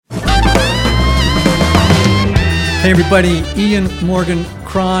Hey everybody, Ian Morgan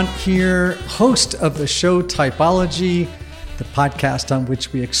Cron here, host of the show Typology, the podcast on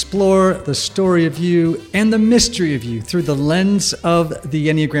which we explore the story of you and the mystery of you through the lens of the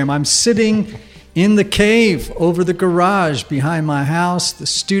Enneagram. I'm sitting in the cave over the garage behind my house, the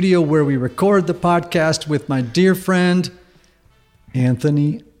studio where we record the podcast with my dear friend,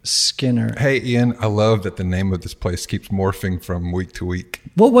 Anthony Skinner. Hey, Ian, I love that the name of this place keeps morphing from week to week.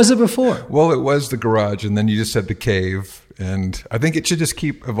 What was it before? Well, it was the garage, and then you just said the cave, and I think it should just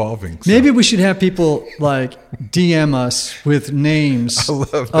keep evolving. So. Maybe we should have people like DM us with names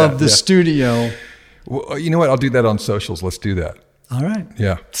of the studio. Well, you know what? I'll do that on socials. Let's do that. All right.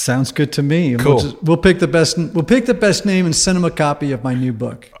 Yeah. Sounds good to me. Cool. We'll pick the best. We'll pick the best name and send them a copy of my new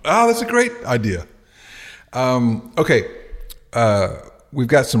book. Oh, that's a great idea. Okay. We've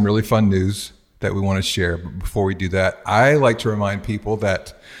got some really fun news that we want to share. But before we do that, I like to remind people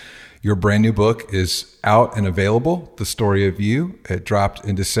that your brand new book is out and available, The Story of You. It dropped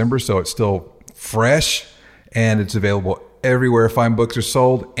in December, so it's still fresh, and it's available everywhere fine books are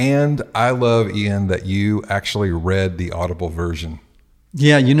sold. And I love, Ian, that you actually read the Audible version.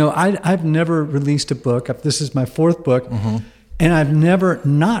 Yeah, you know, I've never released a book. This is my fourth book, and I've never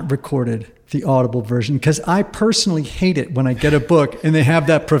not recorded the Audible version because I personally hate it when I get a book and they have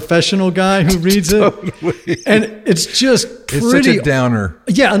that professional guy who reads it. And it's just pretty... It's such a downer.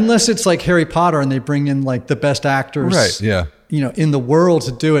 Yeah, unless it's like Harry Potter and they bring in like the best actors. Right, yeah. You know, in the world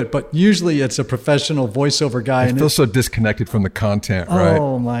to do it, but usually it's a professional voiceover guy. It feels so disconnected from the content, right?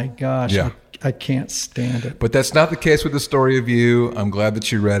 Oh my gosh, yeah. I can't stand it. But that's not the case with The Story of You. I'm glad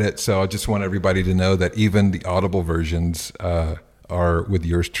that you read it, so I just want everybody to know that even the Audible versions are with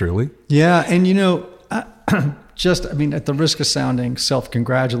yours truly. Yeah, and you know, at the risk of sounding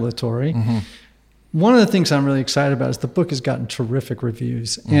self-congratulatory, one of the things I'm really excited about is the book has gotten terrific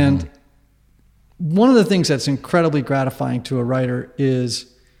reviews, and one of the things that's incredibly gratifying to a writer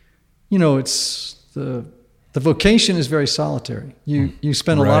is, you know, it's the vocation is very solitary. You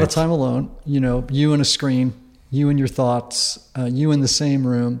spend a lot of time alone, you know, you and a screen, you and your thoughts, you in the same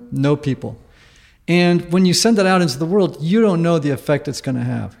room, no people. And when you send that out into the world, you don't know the effect it's going to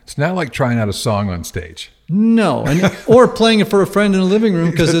have. It's not like trying out a song on stage. No, or playing it for a friend in a living room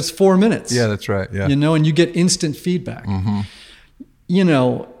because it's 4 minutes. Yeah, that's right. Yeah, you know, and you get instant feedback. You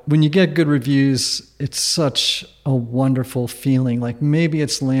know, when you get good reviews, it's such a wonderful feeling. Like maybe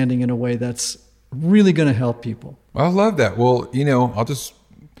it's landing in a way that's really going to help people. I love that. Well, you know, I'll just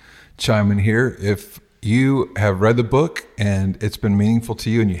chime in here. If you have read the book and it's been meaningful to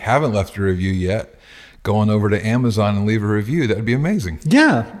you and you haven't left a review yet, go on over to Amazon and leave a review. That would be amazing.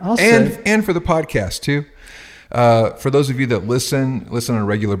 Yeah, I'll say. And for the podcast too. For those of you that listen on a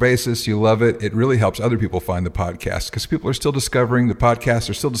regular basis, you love it. It really helps other people find the podcast because people are still discovering the podcast.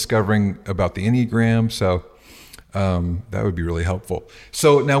 They're still discovering about the Enneagram. So that would be really helpful.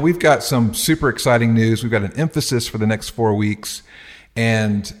 So now we've got some super exciting news. We've got an emphasis for the next 4 weeks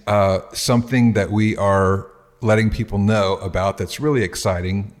and something that we are letting people know about that's really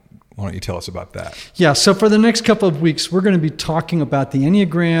exciting. Why don't you tell us about that? Yeah, so for the next couple of weeks, we're going to be talking about the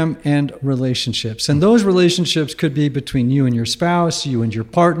Enneagram and relationships. And those relationships could be between you and your spouse, you and your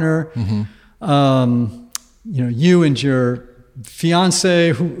partner, you know, you and your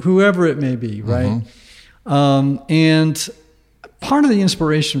fiance, whoever it may be, right? And part of the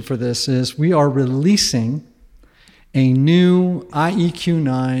inspiration for this is we are releasing a new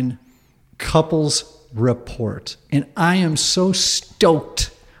IEQ9 couples report. And I am so stoked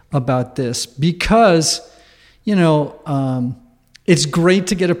about this because, you know, it's great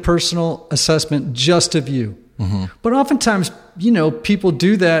to get a personal assessment just of you. But oftentimes, you know, people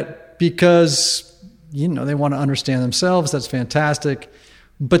do that because, you know, they want to understand themselves. That's fantastic.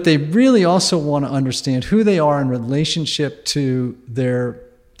 But they really also want to understand who they are in relationship to their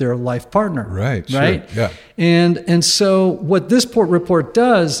life partner. Right. Right. Sure, yeah. And so what this report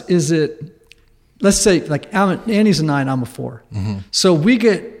does is let's say like Annie's a 9, I'm a 4. So we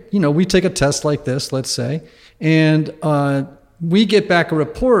get, you know, we take a test like this, let's say, and we get back a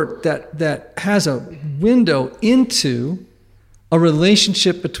report that has a window into a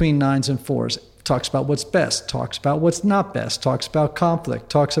relationship between 9s and 4s. Talks about what's best, talks about what's not best, talks about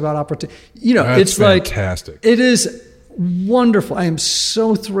conflict, talks about opportunity. You know, That's it's fantastic. It is wonderful. I am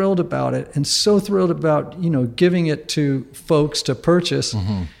so thrilled about it and so thrilled about, you know, giving it to folks to purchase.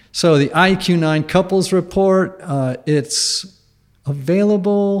 So the IQ9 couples report, it's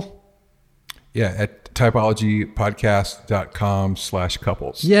available. Yeah, at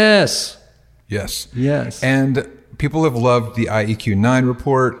typologypodcast.com/couples. Yes. Yes. Yes. And people have loved the IEQ9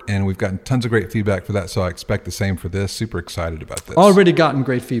 report, and we've gotten tons of great feedback for that, so I expect the same for this. Super excited about this. Already gotten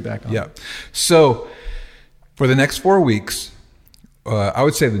great feedback on it. Yeah. So For the next 4 weeks, I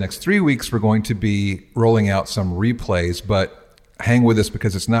would say the next 3 weeks, we're going to be rolling out some replays, but hang with us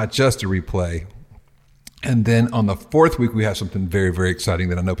because it's not just a replay. And then on the 4th week, we have something very, very exciting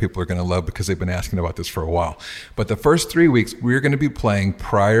that I know people are going to love because they've been asking about this for a while. But the first 3 weeks, we're going to be playing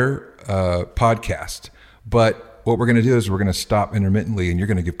prior podcast. But what we're going to do is we're going to stop intermittently and you're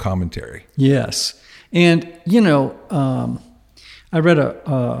going to give commentary. Yes. And, I read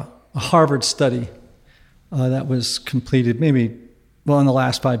a Harvard study that was completed in the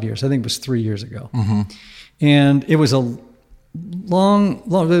last 5 years. I think it was 3 years ago. Mm-hmm. And it was a long,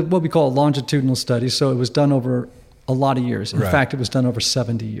 what we call a longitudinal study. So it was done over a lot of years. In fact, it was done over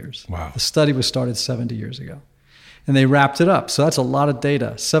 70 years. Wow. The study was started 70 years ago. And they wrapped it up. So that's a lot of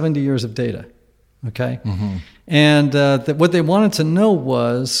data, 70 years of data. Okay? Mm-hmm. And what they wanted to know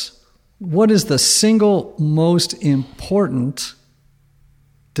was, what is the single most important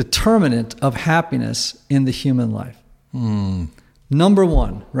determinant of happiness in the human life? Number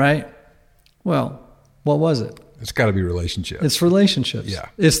one, right? Well, what was it? It's got to be relationships. It's relationships. Yeah.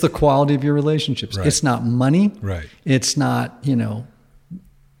 It's the quality of your relationships. Right. It's not money. Right. It's not,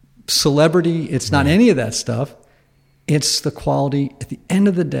 celebrity. It's not any of that stuff. It's the quality at the end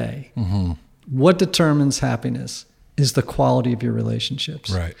of the day. Mm-hmm. What determines happiness is the quality of your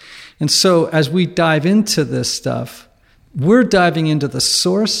relationships. Right. And so as we dive into this stuff, we're diving into the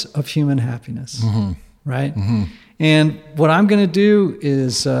source of human happiness. Mm-hmm. Right. Mm-hmm. And what I'm going to do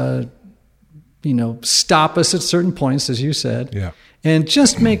is, stop us at certain points, as you said, and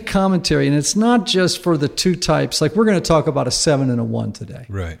just make commentary. And it's not just for the two types. Like, we're going to talk about a 7 and a 1 today.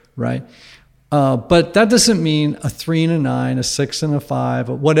 Right. But that doesn't mean a 3 and a 9, a 6 and a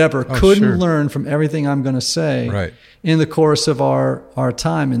 5, or whatever couldn't learn from everything I'm going to say in the course of our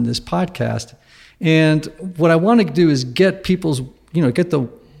time in this podcast. And what I want to do is get people's, get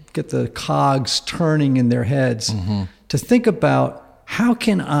the cogs turning in their heads to think about, how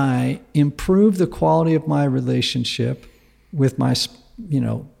can I improve the quality of my relationship with my,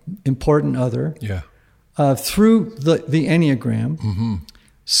 important other through the Enneagram,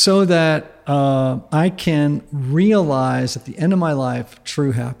 so that I can realize at the end of my life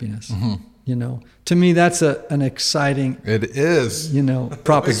true happiness. To me, that's an exciting. It is.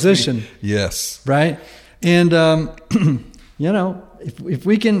 Proposition. Yes. Right. And if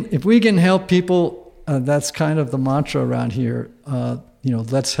we can help people. That's kind of the mantra around here.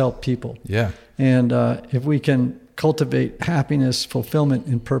 Let's help people. Yeah. And if we can cultivate happiness, fulfillment,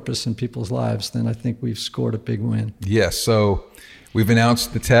 and purpose in people's lives, then I think we've scored a big win. Yes. So we've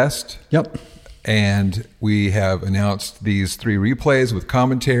announced the test. Yep. And we have announced these 3 replays with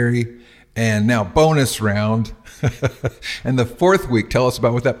commentary. And now bonus round. And the 4th week, tell us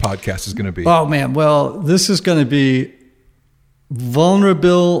about what that podcast is going to be. Oh, man. Well, this is going to be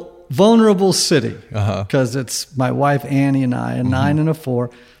Vulnerable City, because it's my wife Annie and I, a 9 and a 4,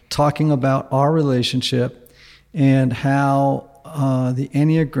 talking about our relationship and how the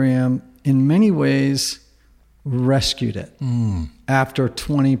Enneagram, in many ways, rescued it after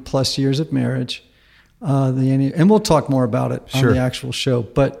 20 plus years of marriage. And we'll talk more about it on the actual show.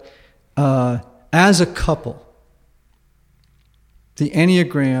 But as a couple, the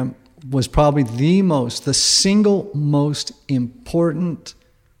Enneagram was probably the single most important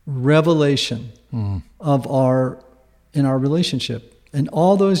revelation in our relationship. And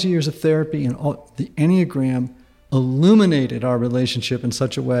all those years of therapy and the Enneagram illuminated our relationship in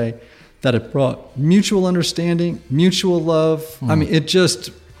such a way that it brought mutual understanding, mutual love. I mean, it just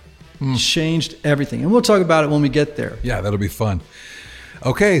changed everything. And we'll talk about it when we get there. Yeah, that'll be fun.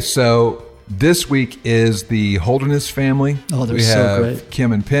 Okay, so this week is the Holderness family. Oh, they're we so have great.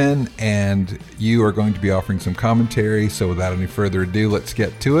 Kim and Penn, and you are going to be offering some commentary. So without any further ado, let's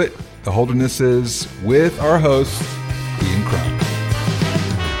get to it. The Holdernesses with our host, Ian Crum.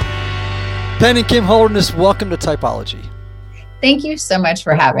 Penn and Kim Holderness, welcome to Typology. Thank you so much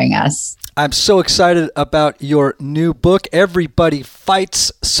for having us. I'm so excited about your new book, Everybody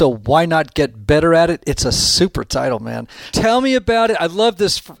Fights, so why not get better at it? It's a super title, man. Tell me about it. I love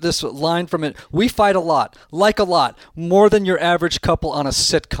this line from it. We fight a lot, like a lot, more than your average couple on a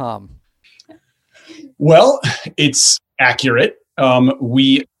sitcom. Well, it's accurate.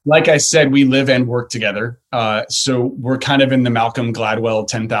 Like I said, we live and work together. So we're kind of in the Malcolm Gladwell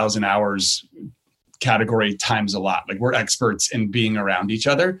 10,000 hours category times a lot. Like, we're experts in being around each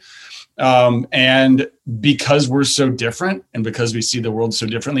other. And because we're so different, and because we see the world so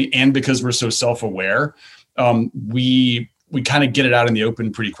differently, and because we're so self-aware, we kind of get it out in the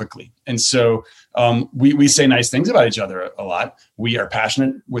open pretty quickly. And so we say nice things about each other a lot. We are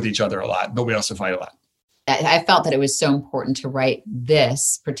passionate with each other a lot, but we also fight a lot. I felt that it was so important to write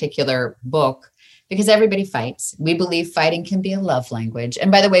this particular book because everybody fights. We believe fighting can be a love language.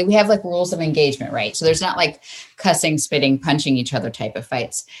 And by the way, we have like rules of engagement, right? So there's not like cussing, spitting, punching each other type of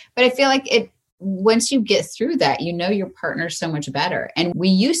fights. But I feel like once you get through that, you know your partner so much better. And we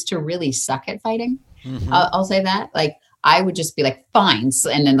used to really suck at fighting. Mm-hmm. I'll say that. Like, I would just be like, fine.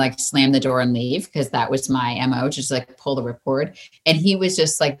 And then like slam the door and leave, because that was my MO, just like pull the ripcord. And he was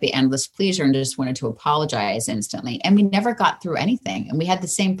just like the endless pleaser and just wanted to apologize instantly. And we never got through anything. And we had the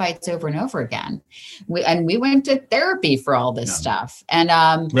same fights over and over again. We went to therapy for all this stuff. And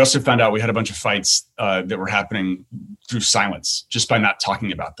we also found out we had a bunch of fights that were happening through silence, just by not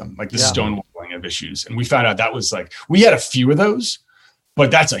talking about them, like the stonewalling of issues. And we found out that was like, we had a few of those, but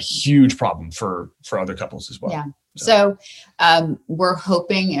that's a huge problem for other couples as well. Yeah. So we're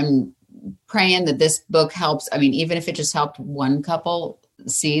hoping and praying that this book helps. I mean, even if it just helped one couple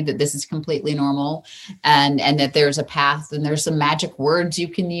see that this is completely normal, and that there's a path and there's some magic words you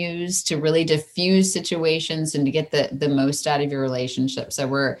can use to really diffuse situations and to get the most out of your relationship. So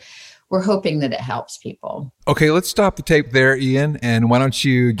we're hoping that it helps people. Okay, let's stop the tape there, Ian. And why don't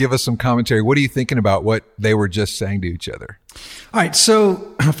you give us some commentary? What are you thinking about what they were just saying to each other? All right.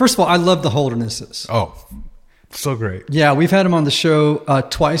 So first of all, I love the Holdernesses. Oh, so great. Yeah, we've had them on the show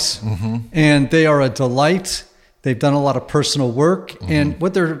twice, and they are a delight. They've done a lot of personal work. And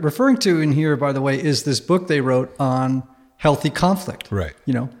what they're referring to in here, by the way, is this book they wrote on healthy conflict. Right.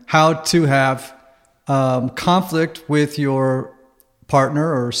 You know, how to have conflict with your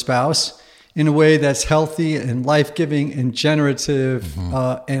partner or spouse in a way that's healthy and life-giving and generative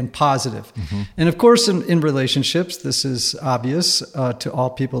and positive. And of course, in relationships, this is obvious to all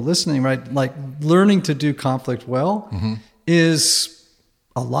people listening, right? Like, learning to do conflict well is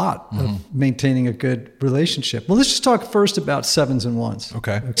a lot of maintaining a good relationship. Well, let's just talk first about sevens and ones.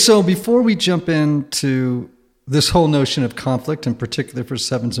 Okay. So before we jump into this whole notion of conflict, in particular for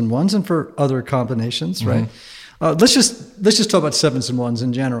sevens and ones and for other combinations, right? Let's just talk about sevens and ones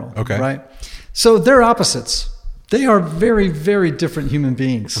in general. Okay. Right. So they're opposites. They are very, very different human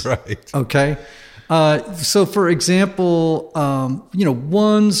beings. Right. Okay. So for example,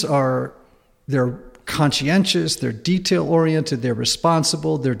 ones they're conscientious, they're detail oriented, they're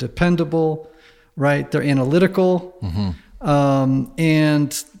responsible, they're dependable, right? They're analytical.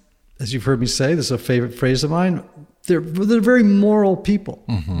 And as you've heard me say, this is a favorite phrase of mine, they're very moral people,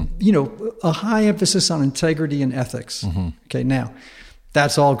 a high emphasis on integrity and ethics. Okay, now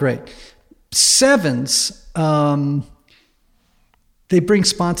that's all great. Sevens, they bring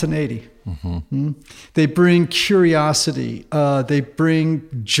spontaneity. They bring curiosity. They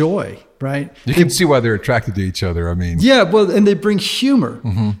bring joy, right? You can see why they're attracted to each other. I mean, yeah, well, and they bring humor.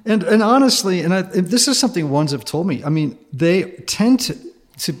 And honestly, and this is something ones have told me. I mean, they tend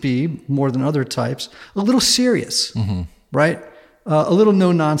to be, more than other types, a little serious, right? A little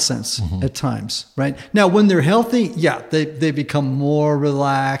no nonsense at times, right? Now, when they're healthy, they become more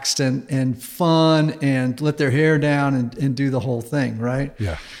relaxed and fun and let their hair down and do the whole thing, right?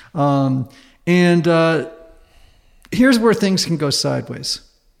 Yeah. Here's where things can go sideways.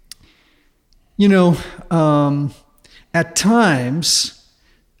 At times,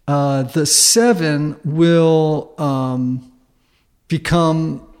 the seven will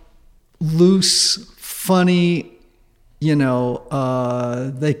become loose, funny.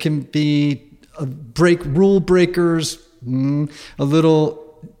 They can be rule breakers, a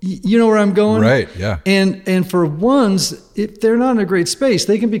little, you know where I'm going? Right, yeah. And for ones, if they're not in a great space,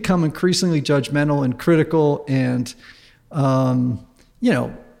 they can become increasingly judgmental and critical and,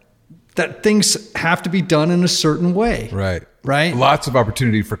 that things have to be done in a certain way. Right. Right? Lots of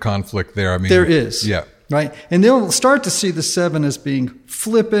opportunity for conflict there. I mean, there is. Yeah. Right. And they'll start to see the seven as being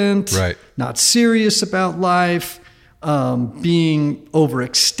flippant, right, not serious about life, being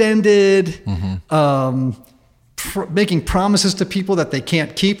overextended, making promises to people that they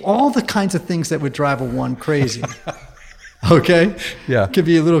can't keep, all the kinds of things that would drive a one crazy. Okay? Yeah. Could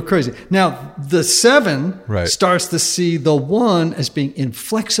be a little crazy. Now, the seven starts to see the one as being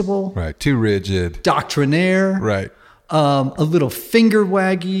inflexible. Right. Too rigid. Doctrinaire. Right. A little finger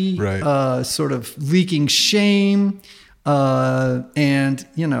waggy, right, sort of leaking shame. And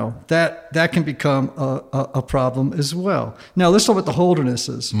that can become a problem as well. Now let's talk about the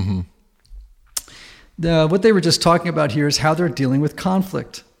Holdernesses. What they were just talking about here is how they're dealing with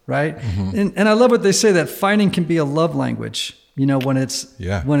conflict, right? And I love what they say, that fighting can be a love language, when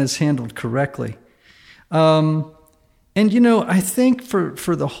it's handled correctly. And, I think for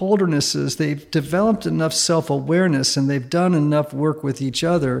the Holdernesses, they've developed enough self-awareness and they've done enough work with each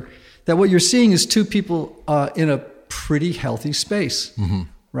other that what you're seeing is two people in a pretty healthy space,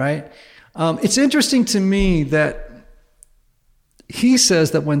 right? It's interesting to me that he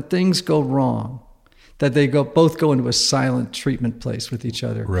says that when things go wrong, that they both go into a silent treatment place with each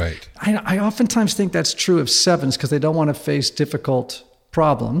other. Right. I oftentimes think that's true of sevens because they don't want to face difficult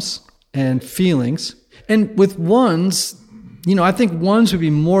problems and feelings. And with ones, I think ones would be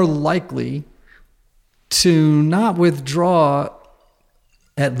more likely to not withdraw,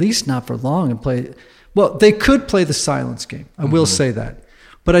 at least not for long, and play. Well, they could play the silence game. I will say that.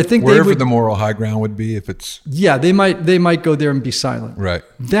 But I think wherever the moral high ground would be, if it's they might go there and be silent. Right.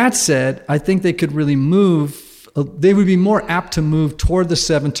 That said, I think they could really move. They would be more apt to move toward the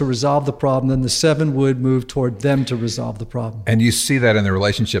 7 to resolve the problem than the 7 would move toward them to resolve the problem. And you see that in the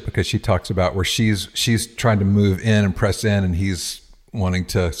relationship because she talks about where she's trying to move in and press in, and he's wanting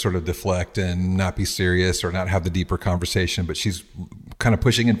to sort of deflect and not be serious or not have the deeper conversation, but she's kind of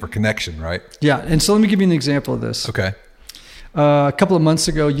pushing in for connection, right? Yeah. And so let me give you an example of this. Okay. A couple of months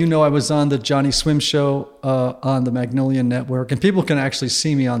ago, I was on the Johnny Swim show on the Magnolia Network, and people can actually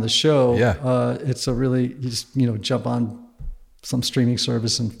see me on the show. Yeah. It's a really, you just, jump on some streaming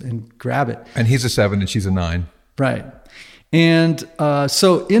service and grab it. And he's a 7 and she's a 9. Right. And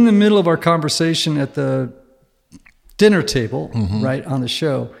so in the middle of our conversation at the dinner table, right, on the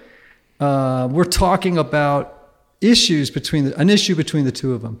show, we're talking about an issue between the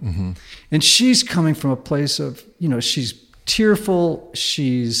two of them. And she's coming from a place of, she's tearful.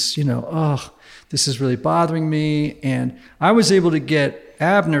 She's, this is really bothering me. And I was able to get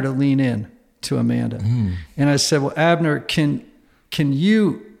Abner to lean in to Amanda. And I said, well, Abner, can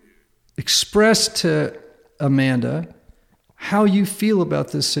you express to Amanda how you feel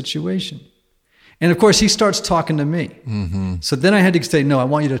about this situation? And of course, he starts talking to me. So then I had to say, no, I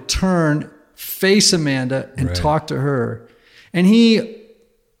want you to face Amanda and talk to her. And he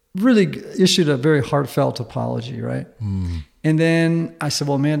really issued a very heartfelt apology, right? And then I said,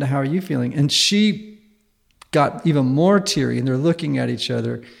 well, Amanda, how are you feeling? And she got even more teary, and they're looking at each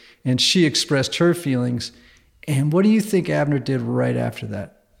other, and she expressed her feelings. And what do you think Abner did right after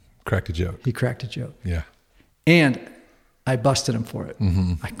that? Cracked a joke. He cracked a joke. Yeah. And I busted him for it.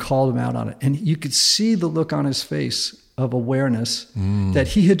 I called him out on it. And you could see the look on his face of awareness that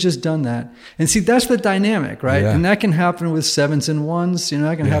he had just done that. And see, that's the dynamic, right? Yeah. And that can happen with 7s and 1s.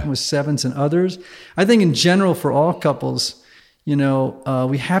 That can happen with 7s and others. I think in general for all couples,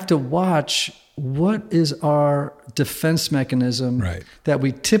 we have to watch what is our defense mechanism that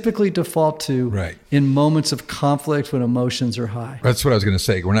we typically default to in moments of conflict when emotions are high. That's what I was going to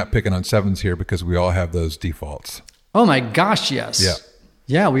say. We're not picking on 7s here because we all have those defaults. Oh my gosh, yes. Yeah.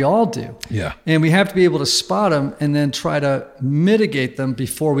 Yeah, we all do. Yeah. And we have to be able to spot them and then try to mitigate them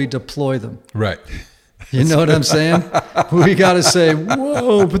before we deploy them. Right. You know what I'm saying? We got to say,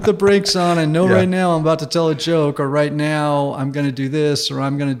 whoa, put the brakes on. I know right now I'm about to tell a joke, or right now I'm going to do this, or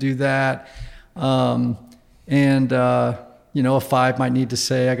I'm going to do that. A 5 might need to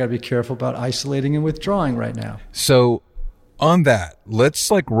say, I got to be careful about isolating and withdrawing right now. So on that, let's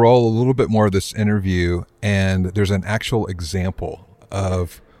roll a little bit more of this interview, and there's an actual example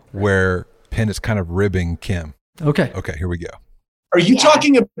of where Penn is kind of ribbing Kim. Okay, here we go. Are you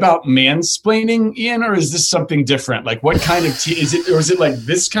talking about mansplaining, Ian, or is this something different? What kind of is it, or is it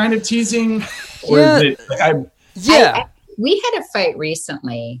this kind of teasing, or is it? We had a fight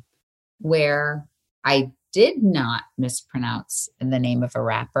recently where I did not mispronounce the name of a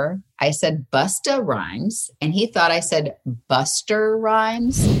rapper. I said Busta Rhymes, and he thought I said Buster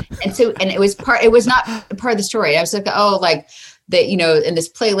Rhymes, and it was not part of the story. I was like, that, in this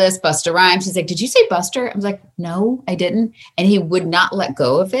playlist, Busta Rhymes. He's like, did you say Buster? I was like, no, I didn't. And he would not let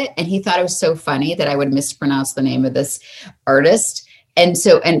go of it. And he thought it was so funny that I would mispronounce the name of this artist.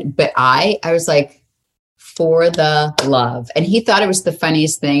 But I was like, for the love. And he thought it was the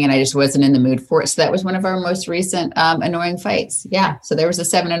funniest thing, and I just wasn't in the mood for it. So that was one of our most recent annoying fights. Yeah. So there was a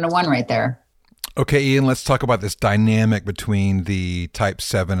 7 and a 1 right there. Okay, Ian, let's talk about this dynamic between the type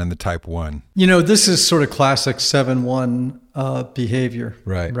 7 and the type 1. This is sort of classic 7-1 behavior.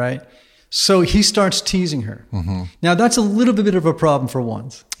 Right. So he starts teasing her. Now, that's a little bit of a problem for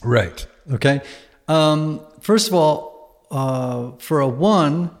 1s. Right. Okay. First of all, for a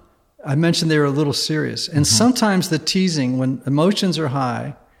 1, I mentioned they were a little serious. And sometimes the teasing, when emotions are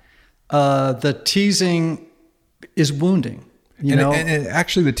high, the teasing is wounding. And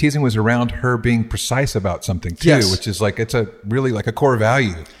actually the teasing was around her being precise about something too, which is it's a really a core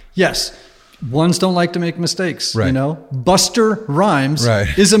value. Yes. 1s don't like to make mistakes, right. Buster Rhymes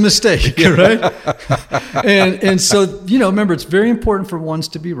is a mistake, right? and so, remember, it's very important for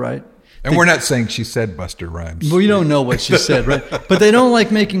 1s to be right. And we're not saying she said Buster Rhymes. Well, you don't know what she said, right? But they don't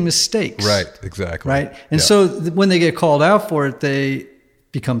like making mistakes. Right, exactly. Right? And so when they get called out for it, they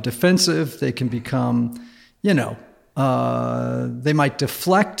become defensive. They can become, they might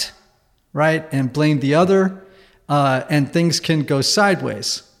deflect right? And blame the other, and things can go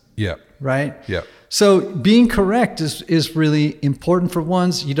sideways. Yeah. Right? Yeah. So being correct is really important for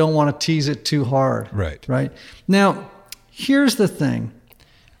ones. You don't want to tease it too hard. Right. Right. Now, here's the thing.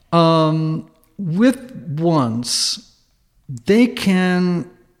 With ones, they can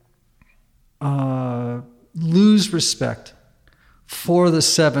lose respect for the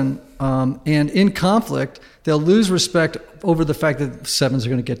 7, and in conflict, they'll lose respect over the fact that 7s are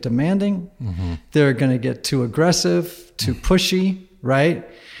going to get demanding. Mm-hmm. They're going to get too aggressive, too pushy, right?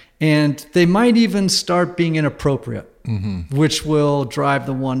 And they might even start being inappropriate, which will drive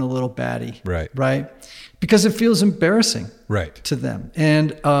the 1 a little batty, right? Because it feels embarrassing, to them,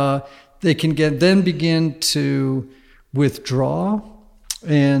 and they can then begin to withdraw,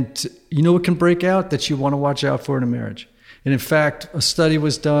 and you know what can break out that you want to watch out for in a marriage. And in fact, a study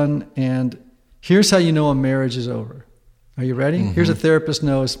was done, and here's how you know a marriage is over. Are you ready? Here's a therapist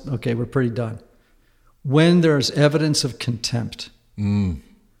knows, okay, we're pretty done. When there's evidence of contempt. When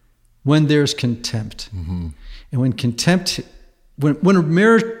there's contempt. And when contempt, when a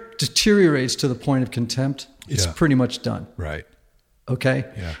marriage deteriorates to the point of contempt, it's pretty much done. Right. Okay?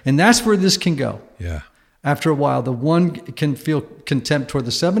 Yeah. And that's where this can go. Yeah. After a while, the 1 can feel contempt toward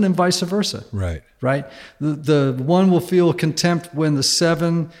the 7 and vice versa. Right. Right? The 1 will feel contempt when the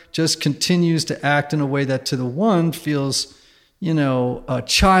 7 just continues to act in a way that to the 1 feels,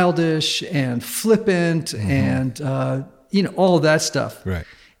 childish and flippant and, all of that stuff. Right.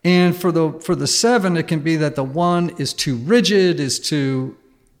 And for the 7, it can be that the 1 is too rigid, is too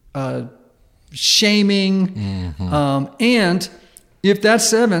shaming. And if that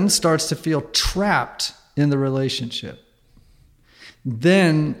 7 starts to feel trapped in the relationship,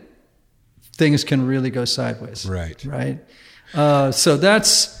 then things can really go sideways. Right. So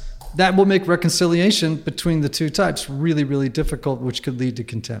that will make reconciliation between the 2 types really, really difficult, which could lead to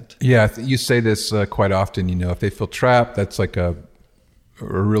contempt. Yeah, you say this quite often. If they feel trapped, that's like a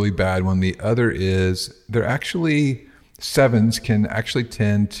really bad one. The other is they're actually 7s can actually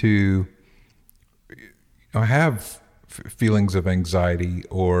tend to have feelings of anxiety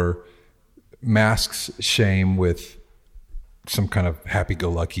or masks shame with some kind of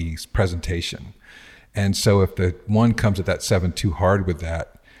happy-go-lucky presentation. And so if the 1 comes at that 7 too hard with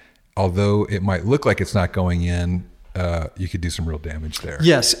that, although it might look like it's not going in, you could do some real damage there.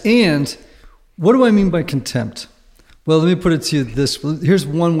 Yes. And what do I mean by contempt? Well, let me put it to you this. Here's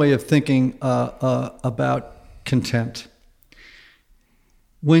one way of thinking about contempt.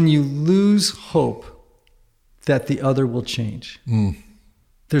 When you lose hope that the other will change,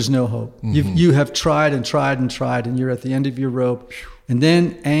 there's no hope. You have tried and tried and tried, and you're at the end of your rope. And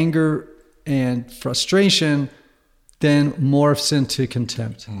then anger and frustration then morphs into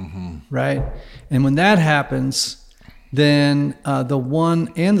contempt, right? And when that happens, then the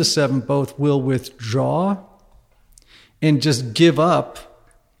 1 and the 7 both will withdraw and just give up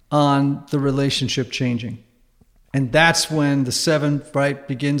on the relationship changing. And that's when the 7, right,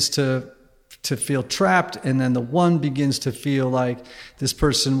 begins to feel trapped, and then the 1 begins to feel like this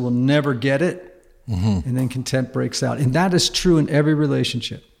person will never get it, and then contempt breaks out. And that is true in every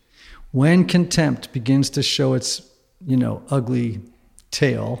relationship. When contempt begins to show its, ugly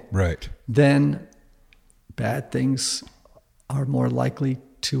tail, right, then bad things are more likely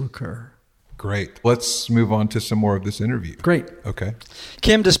to occur. Great. Let's move on to some more of this interview. Great. Okay.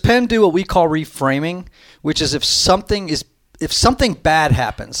 Kim, does Penn do what we call reframing, which is if something bad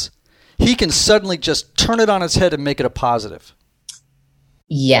happens, he can suddenly just turn it on its head and make it a positive?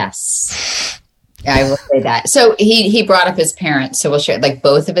 Yes. I will say that. So he brought up his parents. So we'll share, like,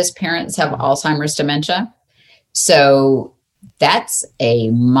 both of his parents have Alzheimer's dementia. So that's a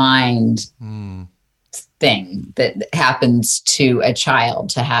mind thing that happens to a child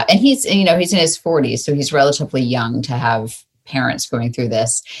to have. And he's in his 40s, so he's relatively young to have parents going through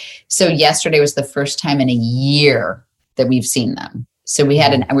this. So yesterday was the first time in a year that we've seen them. So we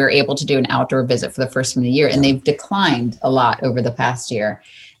were able to do an outdoor visit for the first time in a year, and they've declined a lot over the past year.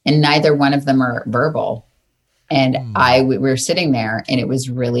 And neither one of them are verbal. And we were sitting there, and it was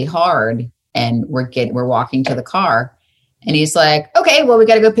really hard. And we're walking to the car, and he's like, "Okay, well, we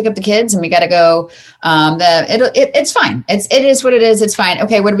got to go pick up the kids, and we got to go. It's fine. It is what it is. It's fine.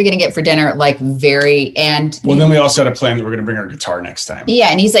 Okay, what are we going to get for dinner?" Then we also had a plan that we're going to bring our guitar next time. Yeah,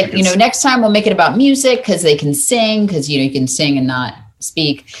 and he's like, next time we'll make it about music because they can sing, because you can sing and not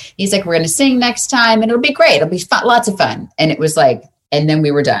speak. He's like, we're going to sing next time, and it'll be great. It'll be fun, lots of fun. And it was like, and then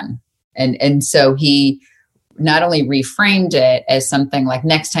we were done. And so he not only reframed it as something like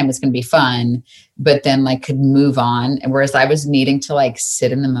next time it's going to be fun, but then like could move on. And whereas I was needing to like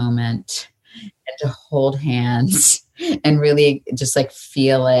sit in the moment and to hold hands and really just like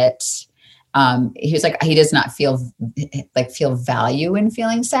feel it. He was like, he does not feel value in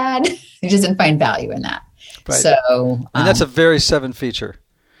feeling sad. He doesn't find value in that. Right. So, and that's a very 7 feature.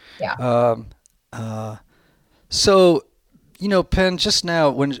 Yeah. So, Penn, just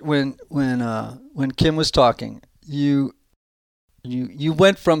now when Kim was talking, you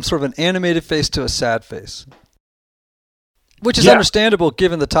went from sort of an animated face to a sad face, which is understandable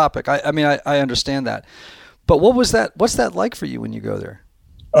given the topic. I mean, I understand that. But what's that like for you when you go there?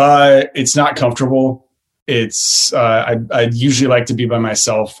 It's not comfortable. It's I usually like to be by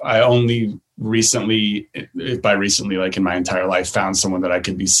myself. I only recently, like in my entire life, found someone that I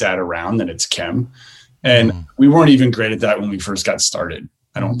could be sad around, and it's Kim. And we weren't even great at that when we first got started.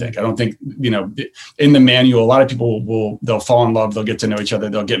 I don't think, in the manual, a lot of people they'll fall in love, they'll get to know each other,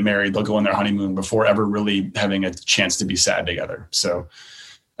 they'll get married, they'll go on their honeymoon before ever really having a chance to be sad together. So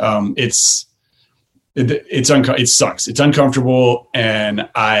it sucks. It's uncomfortable. And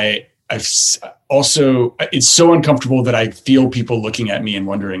also, it's so uncomfortable that I feel people looking at me and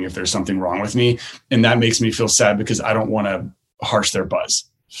wondering if there's something wrong with me. And that makes me feel sad because I don't want to harsh their buzz.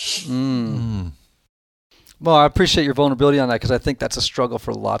 Well, I appreciate your vulnerability on that because I think that's a struggle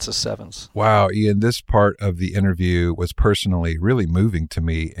for lots of 7s. Wow, Ian, this part of the interview was personally really moving to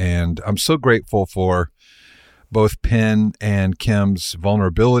me, and I'm so grateful for both Penn and Kim's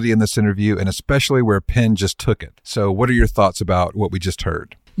vulnerability in this interview, and especially where Penn just took it. So what are your thoughts about what we just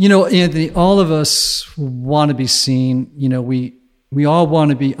heard? Anthony, all of us want to be seen. We all want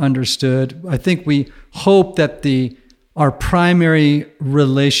to be understood. I think we hope that our primary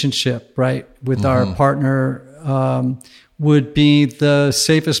relationship, right, with our partner would be the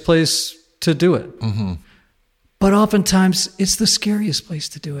safest place to do it. But oftentimes it's the scariest place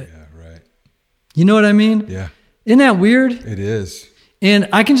to do it. Yeah, right. You know what I mean? Yeah. Isn't that weird? It is. And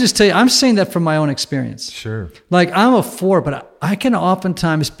I can just tell you, I'm saying that from my own experience. Sure. Like I'm a 4, but I can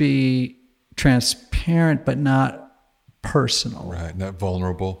oftentimes be transparent, but not personal. Right. Not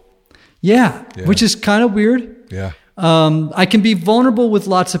vulnerable. Yeah. Which is kind of weird. Yeah. I can be vulnerable with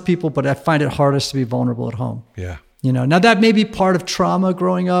lots of people, but I find it hardest to be vulnerable at home. Yeah. Now that may be part of trauma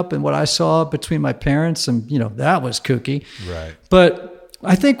growing up and what I saw between my parents, and that was kooky. Right. But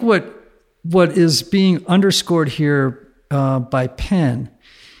I think what is being underscored here by Penn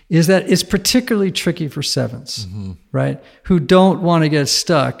is that it's particularly tricky for 7s, right? Who don't want to get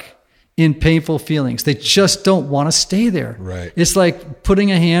stuck in painful feelings. They just don't want to stay there. Right. It's like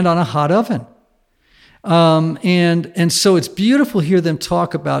putting a hand on a hot oven. And so it's beautiful to hear them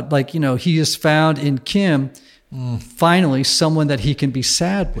talk about, he has found in Kim finally someone that he can be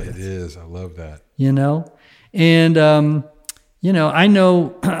sad with. It is. I love that. And I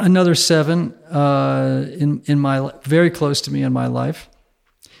know another 7 in my very close to me in my life.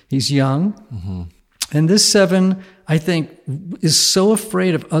 He's young, and this 7, I think, is so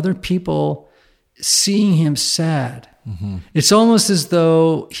afraid of other people seeing him sad. It's almost as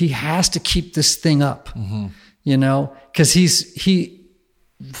though he has to keep this thing up, because he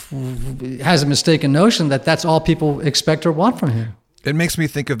has a mistaken notion that that's all people expect or want from him. It makes me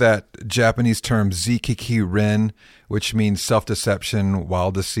think of that Japanese term zikiki ren, which means self-deception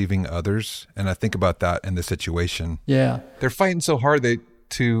while deceiving others. And I think about that in this situation. Yeah. They're fighting so hard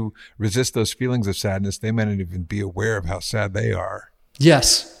to resist those feelings of sadness. They may not even be aware of how sad they are.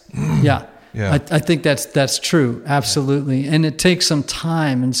 Yes. Yeah. Yeah. I think that's true. Absolutely. And it takes some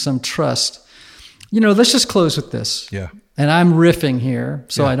time and some trust. Let's just close with this. Yeah. And I'm riffing here,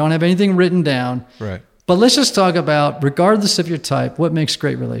 so I don't have anything written down. Right. But let's just talk about, regardless of your type, what makes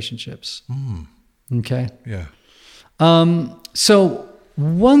great relationships. Okay? Yeah. So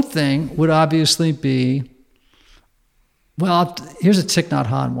one thing would obviously be, here's a Thich Nhat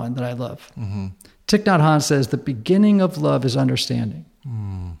Hanh one that I love. Thich Nhat Hanh says, the beginning of love is understanding.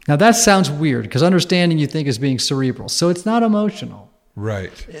 Now that sounds weird because understanding you think is being cerebral. So it's not emotional.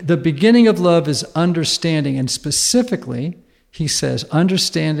 Right. The beginning of love is understanding. And specifically, he says,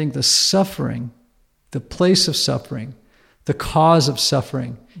 understanding the suffering, the place of suffering, the cause of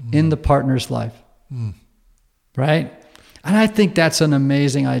suffering in the partner's life. Right? And I think that's an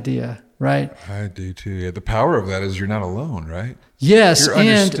amazing idea, right? I do too. Yeah. The power of that is you're not alone, right? Yes. You're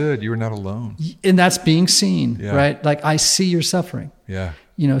understood. You're not alone. And that's being seen, right? Like, I see your suffering. Yeah.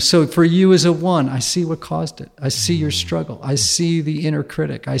 So for you as a 1, I see what caused it. I see your struggle. I see the inner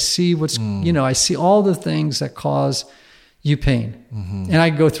critic. I see what's, I see all the things that cause you pain. And I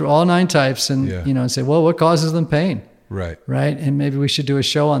can go through all 9 types and, and say, well, what causes them pain? Right. Right. And maybe we should do a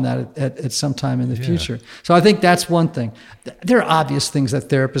show on that at some time in the future. So I think that's one thing. There are obvious things that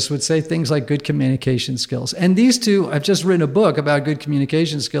therapists would say, things like good communication skills. And these 2, I've just written a book about good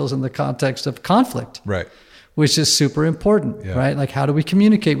communication skills in the context of conflict. Right. which is super important, right? Like, how do we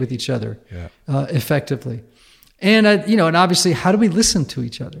communicate with each other effectively? And, and obviously, how do we listen to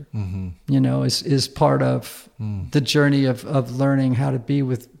each other? Is part of the journey of learning how to be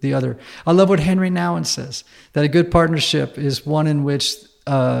with the other. I love what Henry Nouwen says, that a good partnership is one in which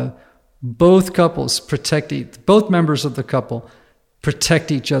both members of the couple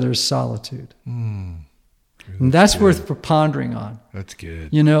protect each other's solitude. And that's worth pondering on. That's good.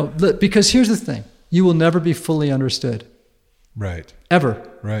 Because here's the thing. You will never be fully understood. Right. Ever.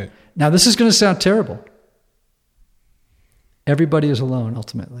 Right. Now, this is going to sound terrible. Everybody is alone,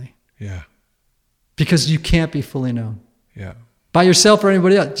 ultimately. Yeah. Because you can't be fully known. Yeah. By yourself or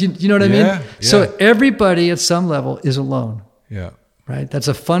anybody else. You know what I mean? Yeah. So everybody at some level is alone. Yeah. Right? That's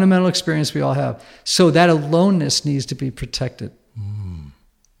a fundamental experience we all have. So that aloneness needs to be protected.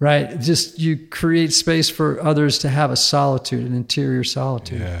 Right? Just you create space for others to have a solitude, an interior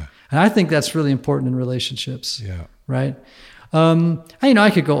solitude. Yeah. And I think that's really important in relationships. Yeah. Right? I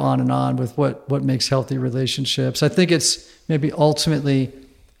could go on and on with what makes healthy relationships. I think it's maybe ultimately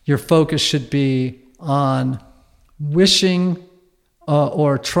your focus should be on wishing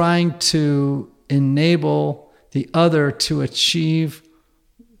or trying to enable the other to achieve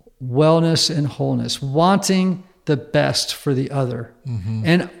wellness and wholeness, wanting the best for the other,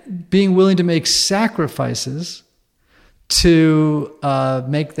 and being willing to make sacrifices to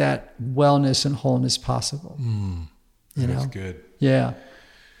make that wellness and wholeness possible. That's good. Yeah.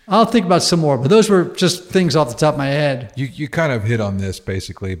 I'll think about some more, but those were just things off the top of my head. You kind of hit on this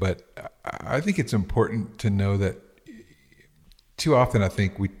basically, but I think it's important to know that too often I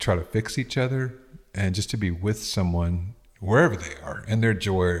think we try to fix each other, and just to be with someone wherever they are, in their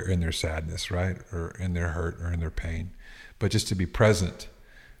joy or in their sadness, right? Or in their hurt or in their pain, but just to be present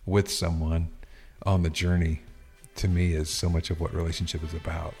with someone on the journey, to me, is so much of what relationship is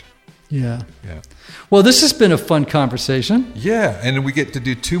about. Yeah. Yeah. Well, this has been a fun conversation. Yeah. And we get to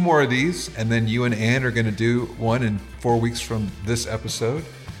do 2 more of these, and then you and Ann are going to do one in 4 weeks from this episode.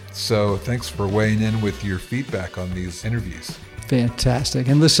 So thanks for weighing in with your feedback on these interviews. Fantastic.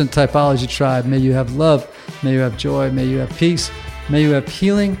 And listen, Typology Tribe, may you have love, may you have joy, may you have peace, may you have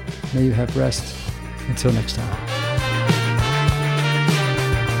healing, may you have rest. Until next time.